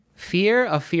Fear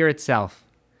of fear itself.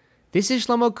 This is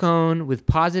Shlomo Cohn with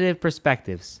Positive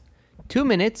Perspectives. 2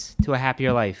 minutes to a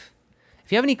happier life.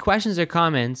 If you have any questions or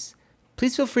comments,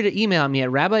 please feel free to email me at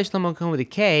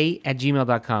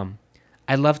rabbishlomocohn@gmail.com.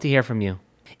 I'd love to hear from you.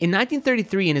 In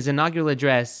 1933, in his inaugural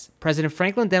address, President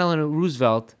Franklin Delano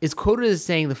Roosevelt is quoted as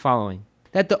saying the following: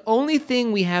 that the only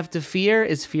thing we have to fear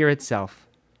is fear itself.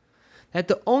 That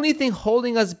the only thing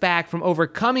holding us back from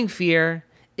overcoming fear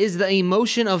is the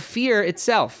emotion of fear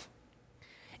itself.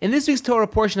 In this week's Torah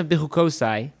portion of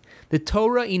Bechukosai, the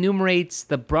Torah enumerates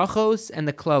the brachos and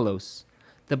the klalos,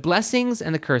 the blessings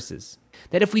and the curses.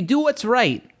 That if we do what's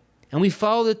right and we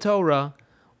follow the Torah,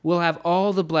 we'll have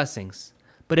all the blessings.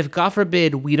 But if, God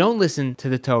forbid, we don't listen to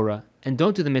the Torah and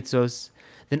don't do the mitzvos,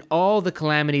 then all the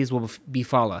calamities will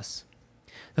befall us.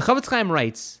 The Chofetz Chaim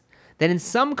writes that in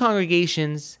some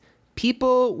congregations,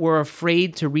 people were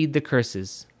afraid to read the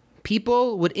curses.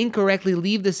 People would incorrectly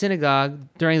leave the synagogue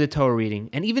during the Torah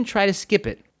reading and even try to skip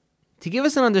it. To give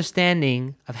us an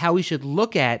understanding of how we should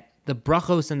look at the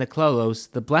brachos and the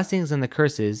klalos, the blessings and the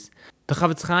curses, the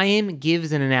Chofetz Chaim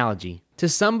gives an analogy to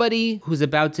somebody who's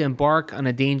about to embark on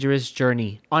a dangerous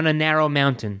journey on a narrow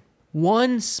mountain.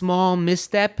 One small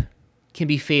misstep can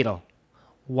be fatal.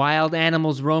 Wild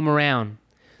animals roam around.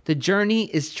 The journey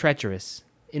is treacherous.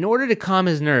 In order to calm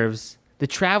his nerves, the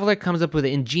traveler comes up with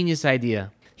an ingenious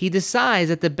idea. He decides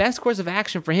that the best course of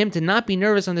action for him to not be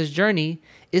nervous on this journey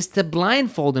is to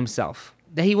blindfold himself,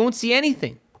 that he won't see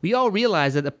anything. We all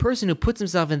realize that the person who puts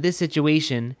himself in this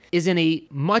situation is in a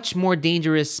much more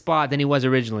dangerous spot than he was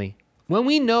originally. When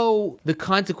we know the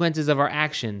consequences of our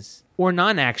actions or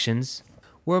non-actions,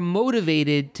 we're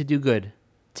motivated to do good,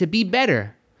 to be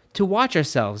better, to watch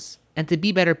ourselves, and to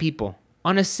be better people.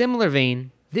 On a similar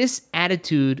vein, this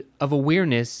attitude of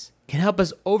awareness can help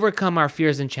us overcome our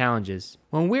fears and challenges.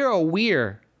 When we're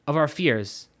aware of our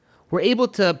fears, we're able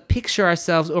to picture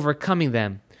ourselves overcoming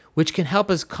them, which can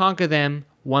help us conquer them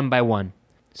one by one.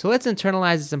 So let's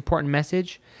internalize this important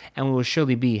message, and we will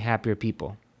surely be happier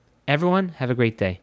people. Everyone, have a great day.